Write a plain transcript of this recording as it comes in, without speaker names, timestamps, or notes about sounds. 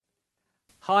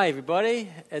Hi everybody,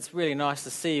 it's really nice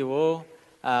to see you all.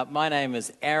 My name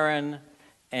is Aaron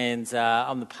and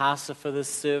I'm the pastor for this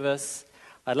service.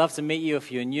 I'd love to meet you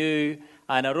if you're new,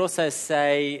 and I'd also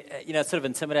say, it's sort of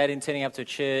intimidating turning up to a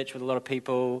church with a lot of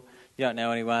people, you don't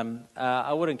know anyone.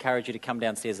 I would encourage you to come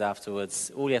downstairs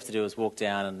afterwards. All you have to do is walk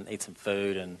down and eat some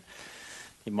food and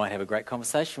you might have a great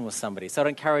conversation with somebody. So I'd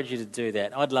encourage you to do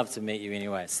that. I'd love to meet you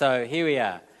anyway. So here we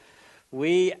are.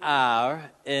 We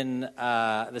are in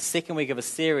the second week of a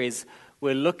series.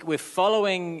 We're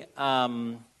following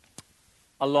along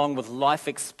with Life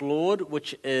Explored,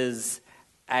 which is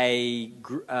a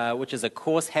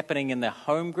course happening in the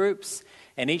home groups.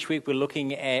 And each week we're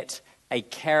looking at a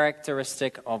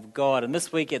characteristic of God. And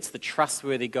this week it's the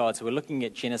Trustworthy God. So we're looking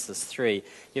at Genesis 3.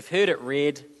 You've heard it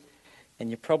read,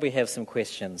 and you probably have some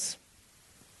questions.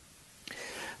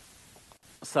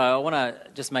 So I want to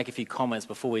just make a few comments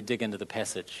before we dig into the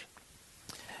passage.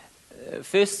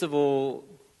 First of all,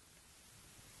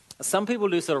 some people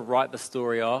do sort of write the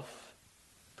story off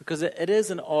because it is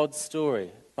an odd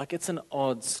story. Like, it's an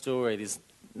odd story. There's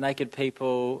naked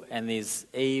people, and there's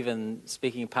Eve and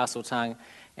speaking pastoral tongue,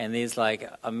 and there's like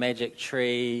a magic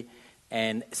tree.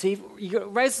 And so it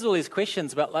raises all these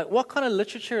questions about, like, what kind of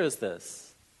literature is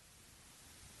this?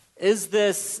 Is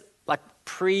this like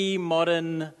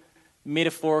pre-modern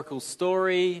metaphorical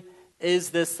story?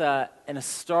 Is this an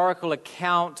historical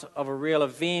account of a real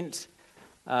event?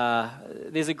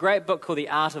 There's a great book called The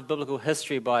Art of Biblical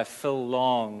History by Phil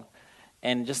Long,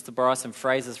 and just to borrow some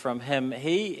phrases from him,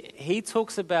 he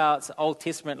talks about Old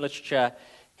Testament literature.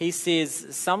 He says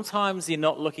sometimes you're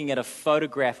not looking at a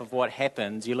photograph of what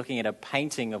happened, you're looking at a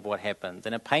painting of what happened.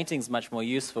 And a painting's much more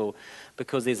useful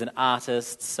because there's an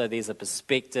artist, so there's a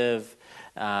perspective,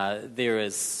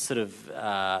 there's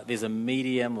a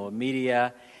medium or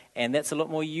media, and that's a lot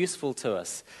more useful to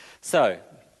us. So,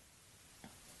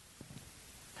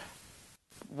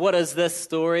 what is this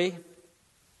story?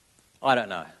 I don't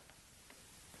know.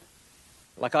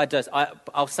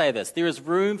 I'll say this. There is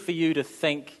room for you to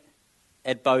think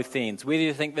at both ends. Whether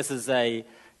you think this is a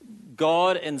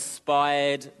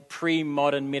God-inspired,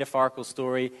 pre-modern metaphorical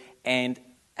story and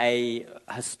a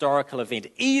historical event.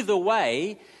 Either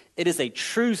way, it is a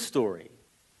true story.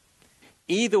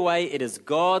 Either way, it is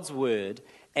God's word,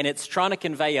 and it's trying to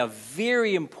convey a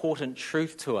very important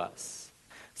truth to us.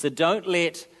 So don't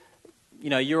let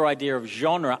your idea of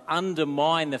genre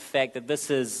undermine the fact that this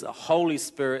is Holy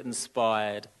Spirit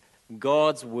inspired,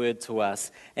 God's word to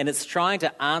us, and it's trying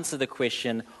to answer the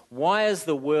question, why is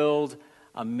the world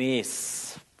a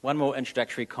mess? One more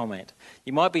introductory comment.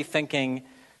 You might be thinking,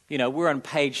 we're on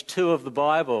page 2 of the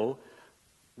Bible.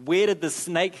 Where did the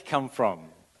snake come from?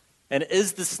 And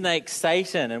is the snake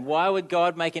Satan? And why would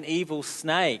God make an evil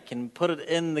snake and put it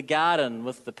in the garden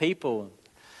with the people?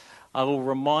 I will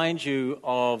remind you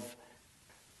of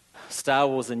Star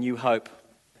Wars: A New Hope.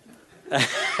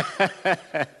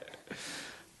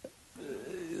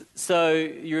 So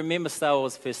you remember Star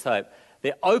Wars: First Hope.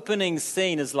 The opening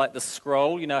scene is like the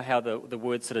scroll. You know how the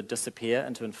words sort of disappear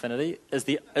into infinity? Is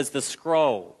the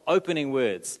scroll, opening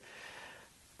words.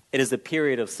 It is a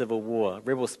period of civil war.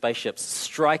 Rebel spaceships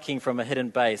striking from a hidden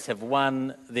base have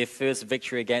won their first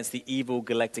victory against the evil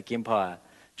galactic empire.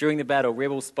 During the battle,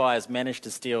 rebel spies managed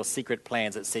to steal secret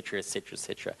plans, etc., etc.,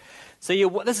 etc. So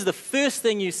this is the first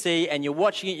thing you see, and you're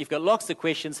watching it. You've got lots of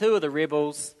questions. Who are the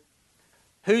rebels?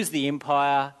 Who's the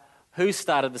empire? Who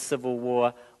started the civil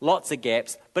war? Lots of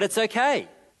gaps, but it's okay.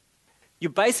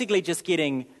 You're basically just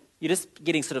getting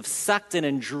sort of sucked in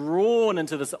and drawn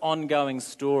into this ongoing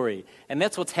story. And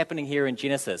that's what's happening here in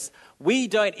Genesis. We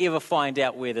don't ever find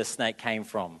out where the snake came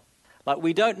from. Like,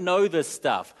 we don't know this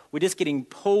stuff. We're just getting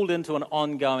pulled into an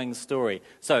ongoing story.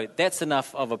 So that's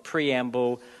enough of a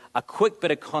preamble. A quick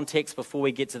bit of context before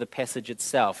we get to the passage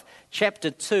itself.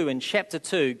 In chapter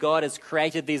 2, God has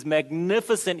created these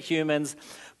magnificent humans,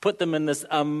 put them in this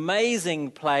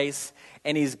amazing place,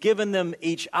 and he's given them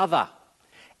each other.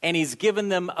 And he's given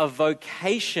them a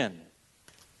vocation.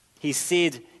 He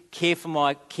said, care for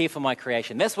my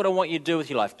creation. That's what I want you to do with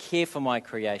your life. Care for my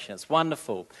creation. It's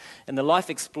wonderful. In the Life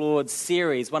Explored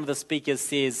series, one of the speakers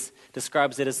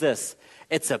describes it as this: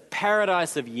 it's a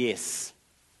paradise of yes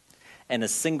and a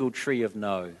single tree of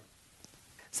no.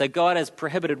 So God has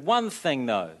prohibited one thing,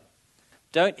 though.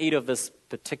 Don't eat of this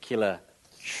particular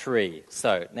tree.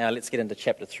 So now let's get into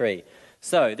chapter 3.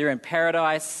 So they're in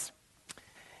paradise,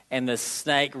 and the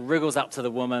snake wriggles up to the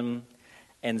woman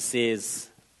and says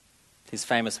these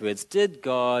famous words, "Did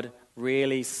God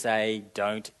really say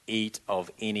don't eat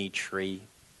of any tree?"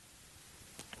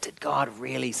 Did God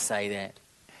really say that?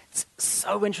 It's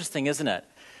so interesting, isn't it?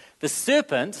 The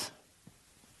serpent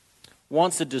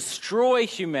wants to destroy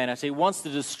humanity, wants to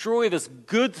destroy this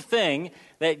good thing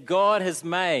that God has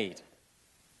made.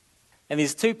 And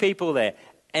there's two people there.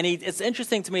 And it's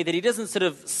interesting to me that he doesn't sort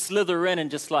of slither in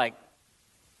and just like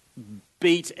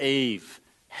beat Eve,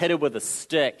 hit her with a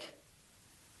stick.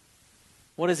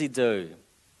 What does he do?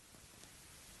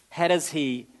 How does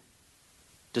he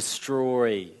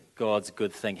destroy God's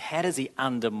good thing? How does he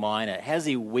undermine it? How does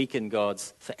he weaken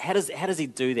God's... How does he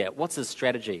do that? What's his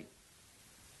strategy?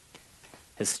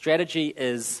 His strategy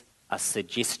is a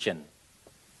suggestion.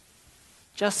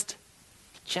 Just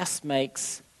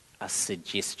makes a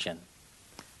suggestion.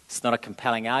 It's not a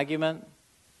compelling argument.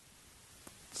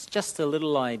 It's just a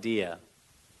little idea.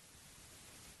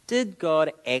 Did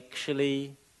God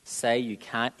actually say you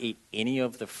can't eat any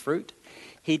of the fruit?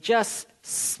 He just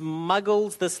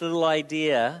smuggles this little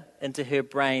idea into her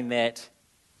brain that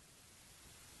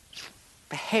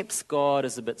perhaps God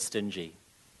is a bit stingy.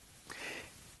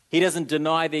 He doesn't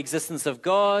deny the existence of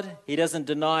God. He doesn't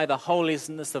deny the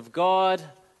holiness of God.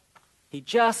 He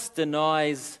just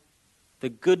denies the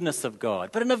goodness of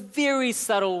God, but in a very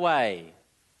subtle way,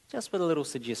 just with a little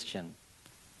suggestion.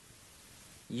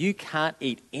 You can't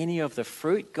eat any of the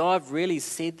fruit? God really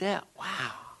said that?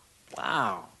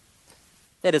 Wow.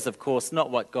 That is, of course,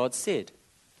 not what God said.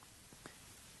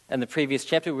 In the previous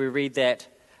chapter, we read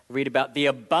about the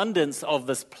abundance of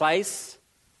this place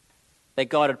that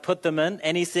God had put them in,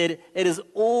 and he said, it is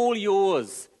all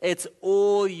yours. It's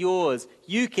all yours.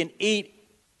 You can eat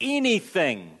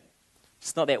anything.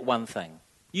 It's not that one thing.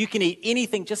 You can eat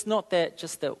anything, not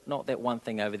that one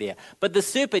thing over there. But the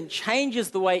serpent changes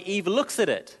the way Eve looks at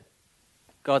it.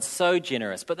 God's so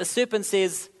generous. But the serpent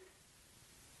says,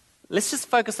 let's just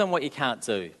focus on what you can't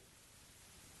do.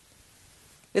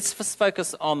 Let's just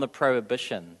focus on the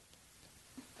prohibition.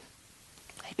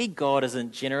 Maybe God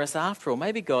isn't generous after all.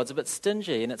 Maybe God's a bit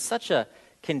stingy. And it's such a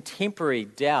contemporary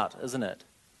doubt, isn't it?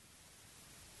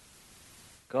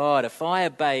 God, if I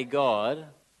obey God,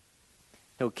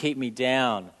 he'll keep me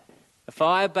down. If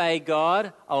I obey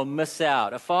God, I'll miss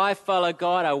out. If I follow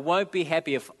God, I won't be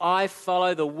happy. If I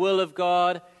follow the will of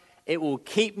God, it will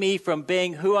keep me from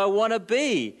being who I want to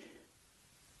be.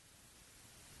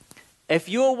 If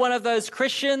you're one of those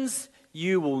Christians,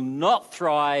 you will not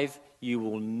thrive. You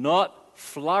will not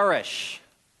flourish.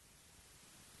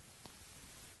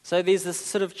 So there's this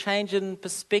sort of change in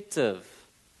perspective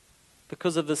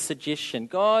because of the suggestion.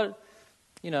 God,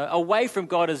 away from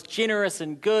God is generous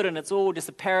and good and it's all just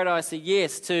a paradise, a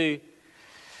yes, to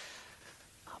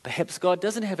perhaps God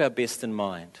doesn't have our best in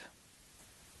mind.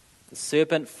 The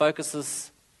serpent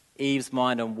focuses Eve's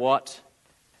mind on what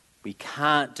we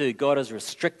can't do. God is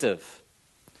restrictive.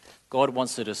 God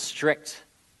wants to restrict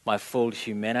my full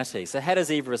humanity. So how does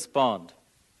Eve respond?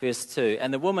 Verse 2,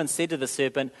 and the woman said to the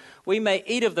serpent, we may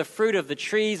eat of the fruit of the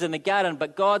trees in the garden,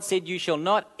 but God said, you shall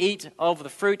not eat of the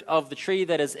fruit of the tree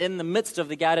that is in the midst of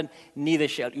the garden, neither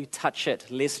shall you touch it,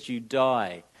 lest you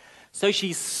die. So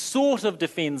she sort of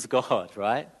defends God,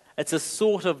 right? It's a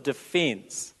sort of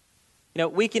defense.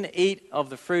 We can eat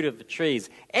of the fruit of the trees.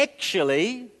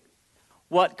 Actually,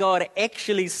 what God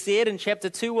actually said in chapter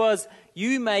 2 was,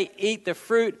 you may eat the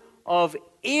fruit of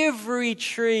every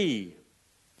tree.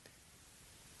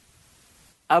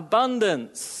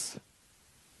 Abundance.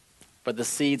 But the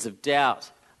seeds of doubt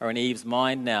are in Eve's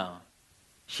mind now.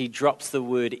 She drops the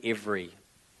word every.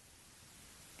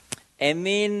 And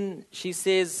then she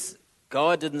says,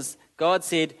 God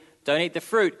said, don't eat the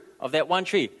fruit of that one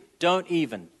tree. Don't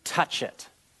even touch it.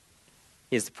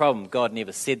 Here's the problem. God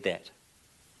never said that.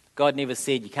 God never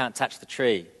said you can't touch the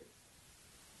tree.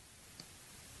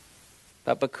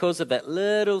 But because of that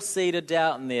little seed of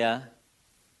doubt in there,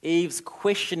 Eve's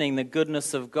questioning the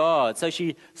goodness of God. So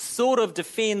she sort of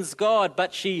defends God,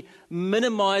 but she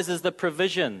minimizes the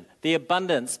provision, the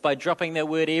abundance, by dropping that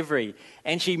word every.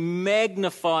 And she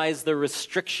magnifies the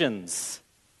restrictions.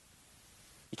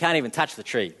 You can't even touch the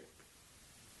tree.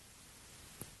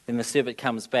 Then the serpent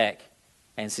comes back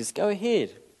and says, go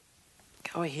ahead,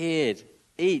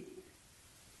 eat.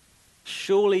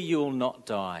 Surely you'll not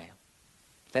die.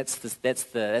 That's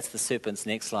the serpent's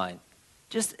next line.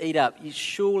 Just eat up.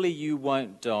 Surely you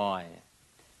won't die.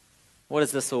 What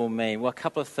does this all mean? Well, a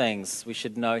couple of things we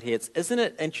should note here. Isn't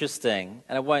it interesting,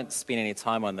 and I won't spend any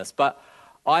time on this, but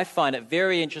I find it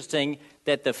very interesting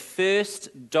that the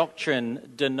first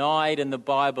doctrine denied in the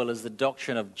Bible is the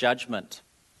doctrine of judgment.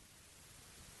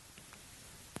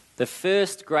 The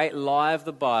first great lie of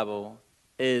the Bible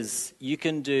is you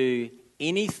can do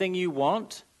anything you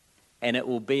want and it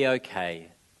will be okay.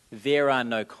 There are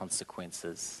no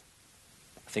consequences.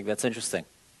 I think that's interesting.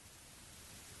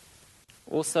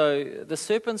 Also, the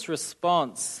serpent's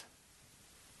response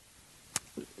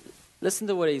Listen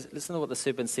to what the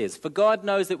serpent says. For God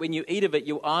knows that when you eat of it,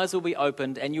 your eyes will be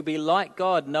opened and you'll be like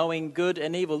God, knowing good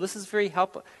and evil. This is very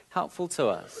helpful to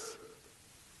us.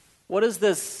 What is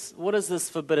this? What is this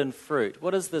forbidden fruit?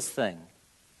 What is this thing?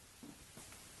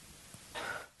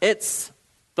 It's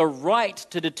the right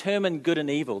to determine good and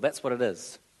evil. That's what it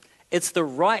is. It's the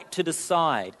right to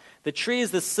decide. The tree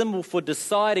is the symbol for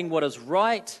deciding what is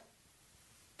right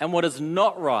and what is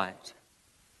not right.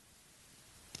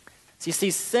 So you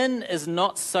see, sin is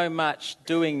not so much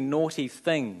doing naughty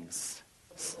things.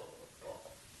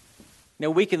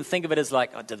 Now, we can think of it as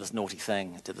like, I did this naughty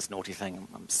thing,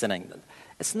 I'm sinning.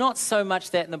 It's not so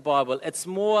much that in the Bible. It's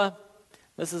more,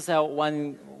 this is how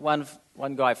one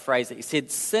guy phrased it. He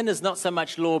said, sin is not so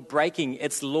much law breaking,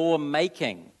 it's law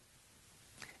making.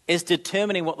 It's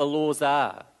determining what the laws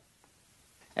are.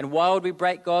 And why would we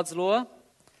break God's law?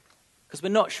 Because we're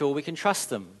not sure we can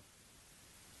trust him.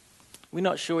 We're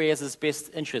not sure he has his best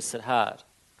interests at heart.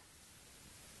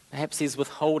 Perhaps he's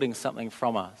withholding something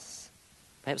from us.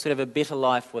 Perhaps we'd have a better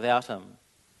life without him.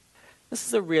 This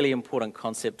is a really important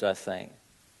concept, I think.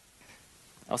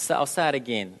 I'll say it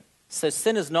again. So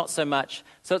sin is not so much,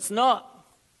 so it's not,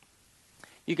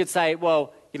 you could say,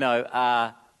 well,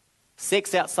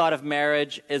 sex outside of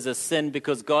marriage is a sin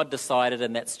because God decided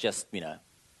and that's just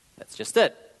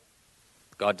it.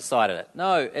 God decided it.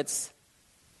 No,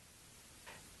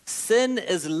 sin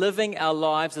is living our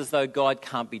lives as though God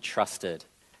can't be trusted.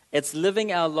 It's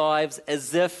living our lives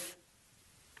as if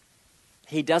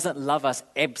he doesn't love us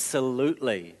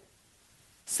absolutely.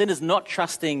 Sin is not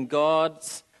trusting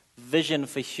God's vision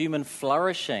for human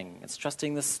flourishing. It's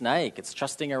trusting the snake. It's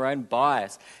trusting our own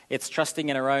bias. It's trusting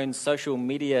in our own social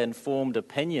media informed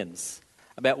opinions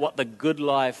about what the good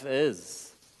life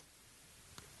is.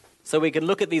 So we can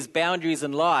look at these boundaries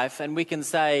in life and we can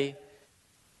say,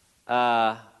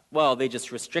 well, they're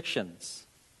just restrictions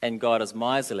and God is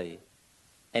miserly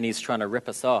and he's trying to rip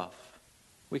us off.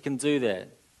 We can do that.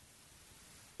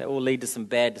 That will lead to some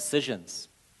bad decisions.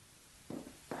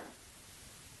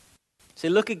 So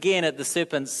look again at the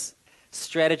serpent's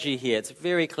strategy here. It's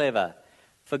very clever.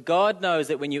 For God knows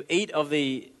that when you eat of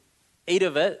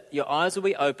it, your eyes will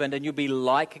be opened and you'll be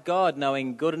like God,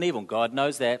 knowing good and evil. God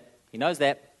knows that. He knows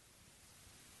that.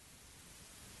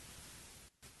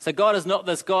 So God is not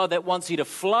this God that wants you to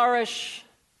flourish.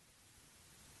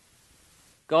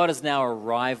 God is now a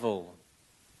rival.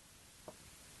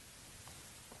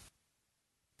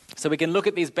 So we can look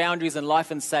at these boundaries in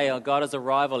life and say, oh, God is a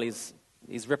rival. He's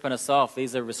ripping us off.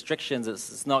 These are restrictions.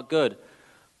 It's not good.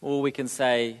 Or we can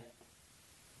say,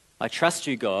 I trust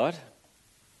you, God.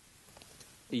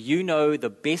 You know the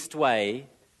best way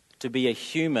to be a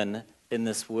human in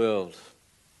this world.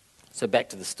 So back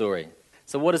to the story.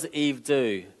 So what does Eve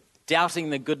do? Doubting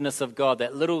the goodness of God,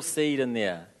 that little seed in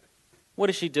there. What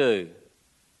does she do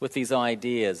with these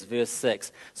ideas? Verse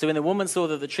 6. So when the woman saw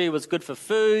that the tree was good for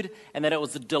food, and that it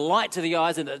was a delight to the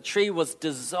eyes, and that the tree was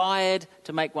desired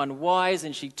to make one wise,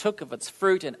 and she took of its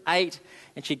fruit and ate,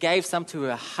 and she gave some to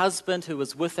her husband who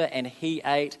was with her, and he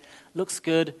ate. Looks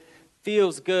good,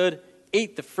 feels good,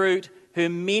 eat the fruit. Her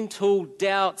mental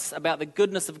doubts about the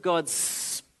goodness of God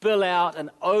spill out and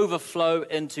overflow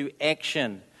into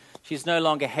action. She's no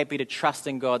longer happy to trust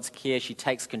in God's care. She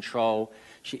takes control.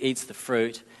 She eats the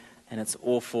fruit, and it's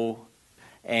awful.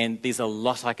 And there's a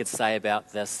lot I could say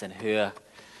about this and her,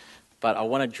 but I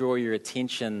want to draw your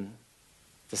attention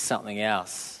to something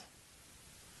else.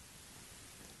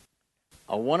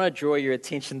 I want to draw your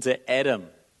attention to Adam.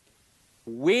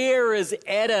 Where is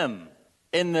Adam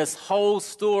in this whole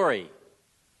story?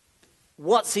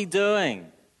 What's he doing?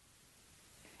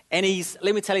 And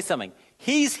let me tell you something,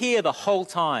 he's here the whole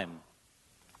time.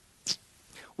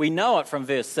 We know it from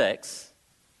verse 6,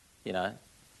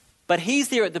 but he's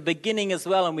there at the beginning as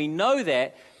well, and we know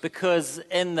that because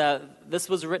this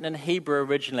was written in Hebrew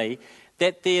originally,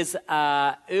 that there's,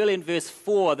 early in verse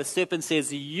 4, the serpent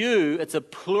says you, it's a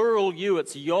plural you,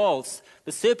 it's yos.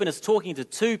 The serpent is talking to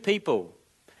two people.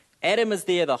 Adam is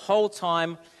there the whole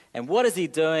time, and what is he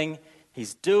doing?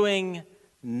 He's doing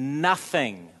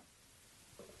nothing.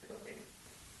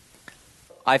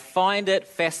 I find it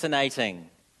fascinating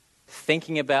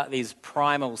thinking about these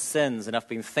primal sins, and I've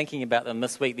been thinking about them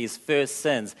this week, these first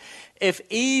sins. If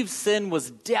Eve's sin was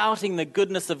doubting the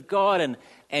goodness of God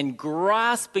and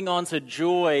grasping onto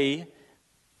joy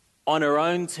on her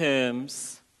own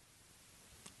terms,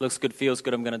 looks good, feels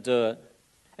good, I'm going to do it.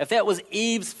 If that was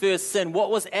Eve's first sin, what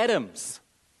was Adam's?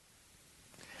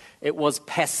 It was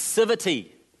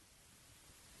passivity.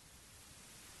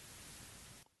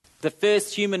 The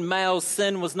first human male's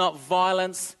sin was not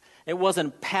violence. It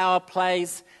wasn't power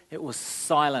plays. It was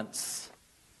silence.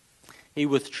 He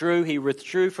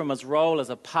withdrew from his role as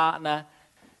a partner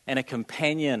and a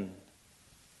companion.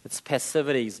 It's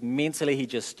passivity. Mentally,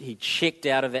 he checked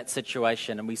out of that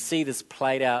situation. And we see this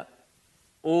played out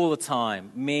all the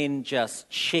time. Men just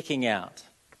checking out.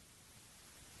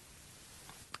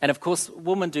 And of course,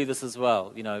 women do this as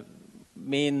well. You know,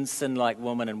 men sin like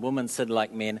women and women sin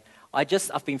like men.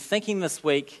 I've been thinking this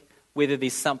week whether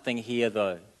there's something here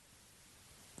though.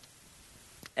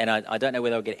 And I don't know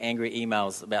whether I'll get angry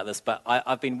emails about this, but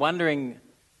I've been wondering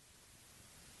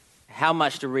how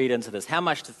much to read into this, how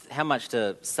much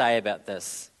to say about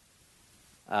this.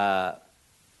 So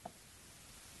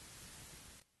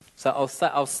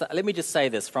let me just say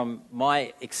this from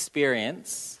my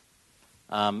experience,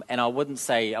 and I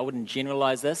wouldn't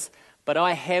generalize this, but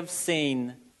I have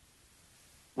seen,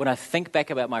 when I think back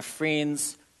about my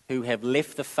friends who have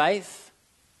left the faith,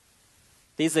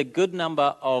 there's a good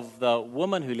number of the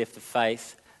women who left the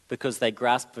faith because they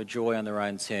grasped for joy on their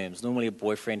own terms, normally a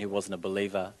boyfriend who wasn't a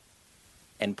believer,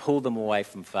 and pulled them away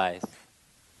from faith.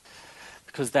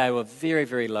 Because they were very,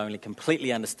 very lonely,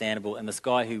 completely understandable, and this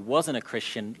guy who wasn't a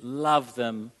Christian loved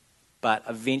them, but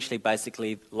eventually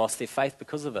basically lost their faith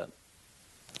because of it.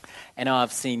 And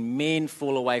I've seen men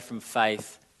fall away from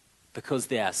faith because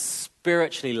they are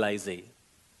spiritually lazy.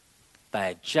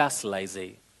 They are just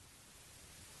lazy.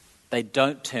 They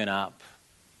don't turn up.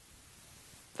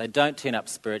 They don't turn up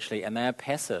spiritually, and they are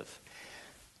passive.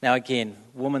 Now again,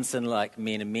 women sin like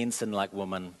men and men sin like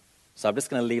women. So I'm just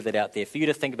going to leave that out there for you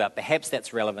to think about. Perhaps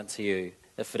that's relevant to you.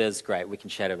 If it is, great, we can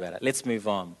chat about it. Let's move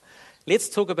on. Let's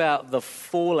talk about the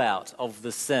fallout of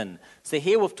the sin. So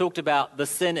here we've talked about the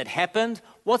sin, it happened.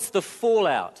 What's the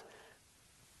fallout?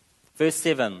 Verse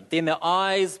 7, then their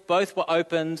eyes both were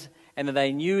opened, and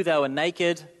they knew they were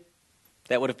naked.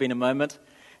 That would have been a moment.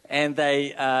 And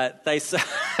they sewed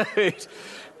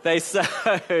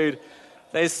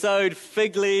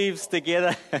fig leaves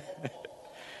together.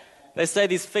 They sewed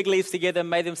these fig leaves together and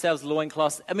made themselves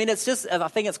loincloths. I mean, I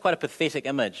think it's quite a pathetic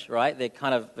image, right?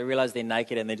 They realize they're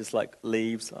naked and they're just like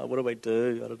leaves. Oh, what do I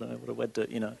do? I don't know. What do I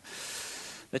do? You know,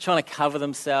 they're trying to cover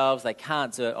themselves. They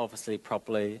can't do it obviously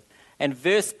properly. And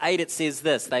verse 8, it says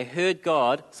this, they heard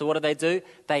God. So what do?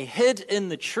 They hid in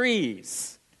the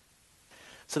trees.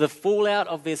 So the fallout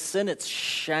of their sin, it's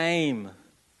shame.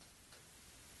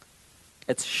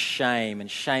 It's shame, and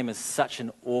shame is such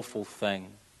an awful thing.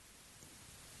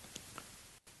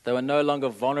 They were no longer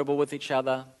vulnerable with each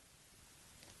other.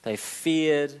 They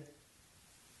feared.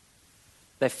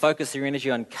 They focused their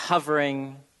energy on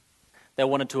covering. They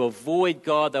wanted to avoid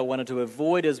God. They wanted to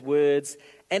avoid His words.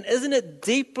 And isn't it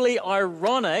deeply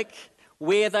ironic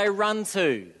where they run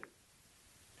to?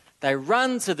 They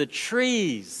run to the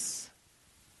trees.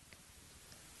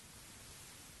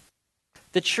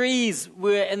 The trees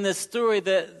were in this story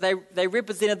that they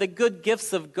represented the good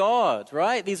gifts of God,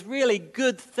 right? These really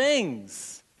good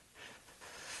things.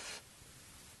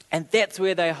 And that's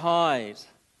where they hide.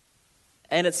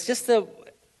 And it's just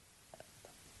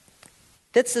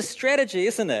that's a strategy,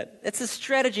 isn't it? It's a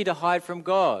strategy to hide from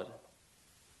God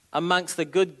amongst the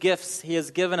good gifts He has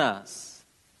given us.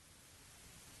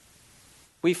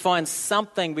 We find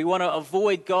something, we want to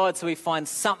avoid God, so we find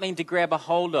something to grab a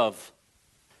hold of.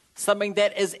 Something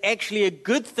that is actually a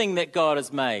good thing that God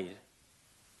has made.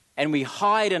 And we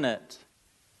hide in it.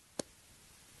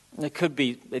 It could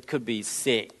be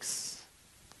sex.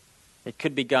 It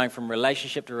could be going from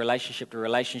relationship to relationship to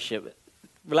relationship.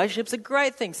 Relationship's a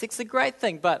great thing. Sex is a great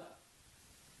thing. But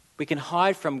we can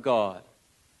hide from God.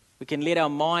 We can let our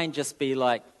mind just be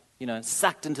like,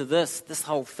 sucked into this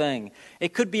whole thing.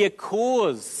 It could be a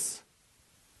cause.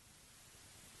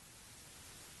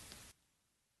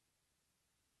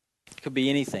 Could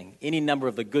be anything, any number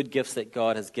of the good gifts that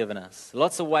God has given us.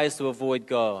 Lots of ways to avoid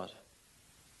God,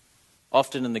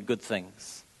 often in the good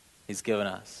things He's given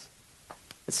us.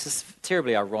 It's just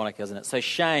terribly ironic, isn't it? So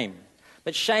shame.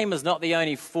 But shame is not the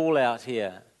only fallout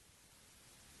here.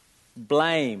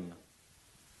 Blame.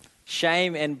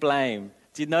 Shame and blame.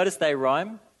 Do you notice they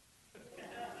rhyme?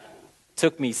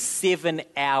 Took me 7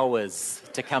 hours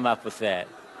to come up with that.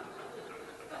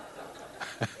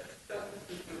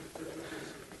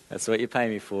 That's what you pay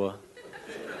me for.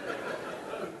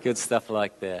 Good stuff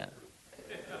like that.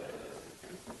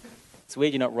 It's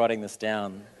weird you're not writing this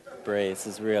down, Bree. This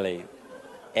is really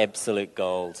absolute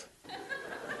gold.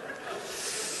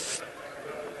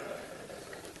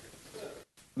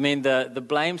 I mean, the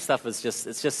blame stuff is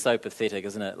it's just so pathetic,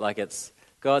 isn't it? Like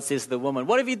God says to the woman,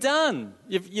 "What have you done?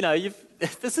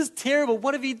 This is terrible.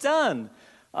 What have you done?"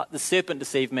 The serpent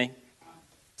deceived me.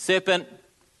 Serpent.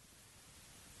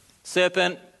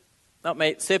 Not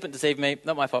me. Serpent deceived me.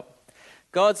 Not my fault.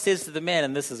 God says to the man,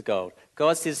 and this is gold,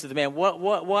 God says to the man,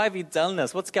 why have you done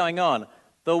this? What's going on?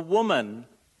 The woman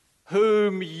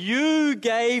whom you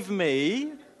gave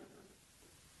me,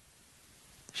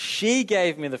 she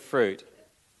gave me the fruit.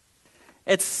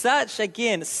 It's such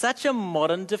a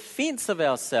modern defense of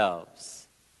ourselves.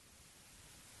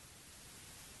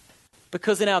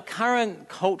 Because in our current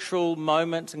cultural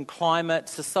moment and climate,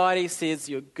 society says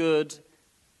you're good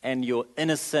and you're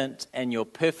innocent and you're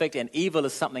perfect, and evil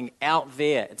is something out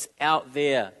there. It's out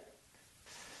there.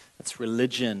 It's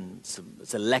religion.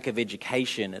 It's a lack of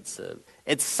education. It's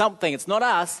something. It's not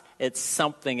us. It's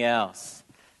something else.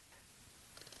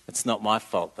 It's not my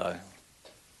fault, though.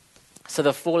 So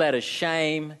the fallout is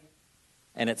shame,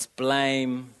 and it's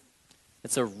blame.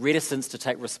 It's a reticence to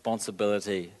take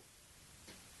responsibility,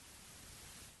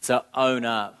 to own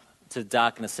up to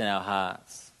darkness in our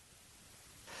hearts.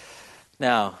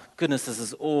 Now, goodness, this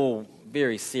is all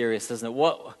very serious, isn't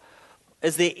it?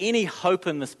 Is there any hope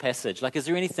in this passage? Is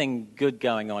there anything good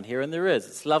going on here? And there is.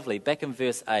 It's lovely. Back in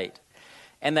verse 8.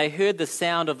 And they heard the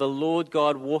sound of the Lord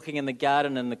God walking in the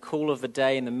garden in the cool of the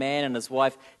day, and the man and his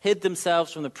wife hid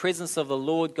themselves from the presence of the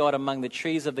Lord God among the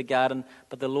trees of the garden.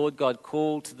 But the Lord God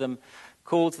called to them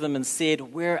and said,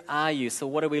 "Where are you?" So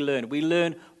what do we learn? We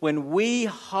learn when we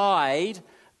hide,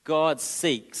 God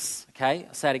seeks. Okay,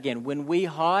 I'll say it again. When we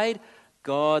hide,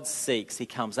 God seeks. He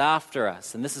comes after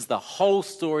us. And this is the whole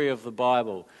story of the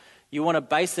Bible. You want a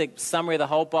basic summary of the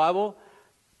whole Bible?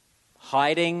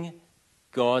 Hiding,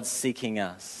 God seeking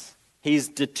us. He's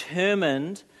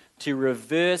determined to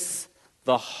reverse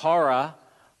the horror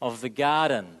of the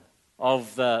garden,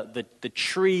 of the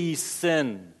tree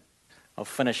sin. I'll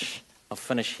finish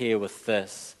here with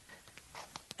this.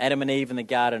 Adam and Eve in the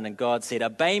garden, and God said,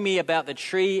 "Obey me about the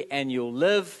tree and you'll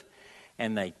live."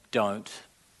 And they don't.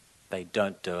 They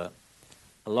don't do it.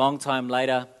 A long time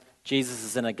later, Jesus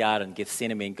is in a garden,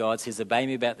 Gethsemane, and God says, "Obey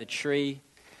me about the tree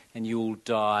and you will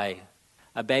die.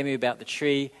 Obey me about the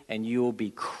tree and you will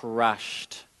be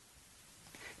crushed."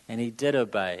 And he did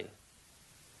obey.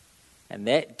 And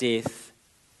that death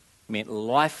meant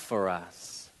life for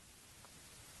us.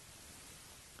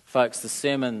 Folks, the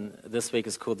sermon this week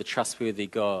is called The Trustworthy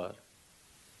God.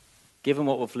 Given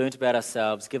what we've learnt about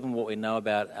ourselves, given what we know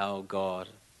about our God,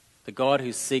 the God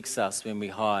who seeks us when we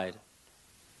hide,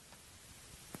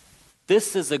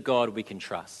 this is a God we can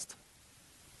trust.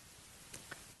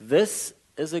 This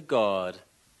is a God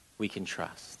we can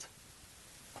trust.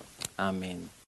 Amen.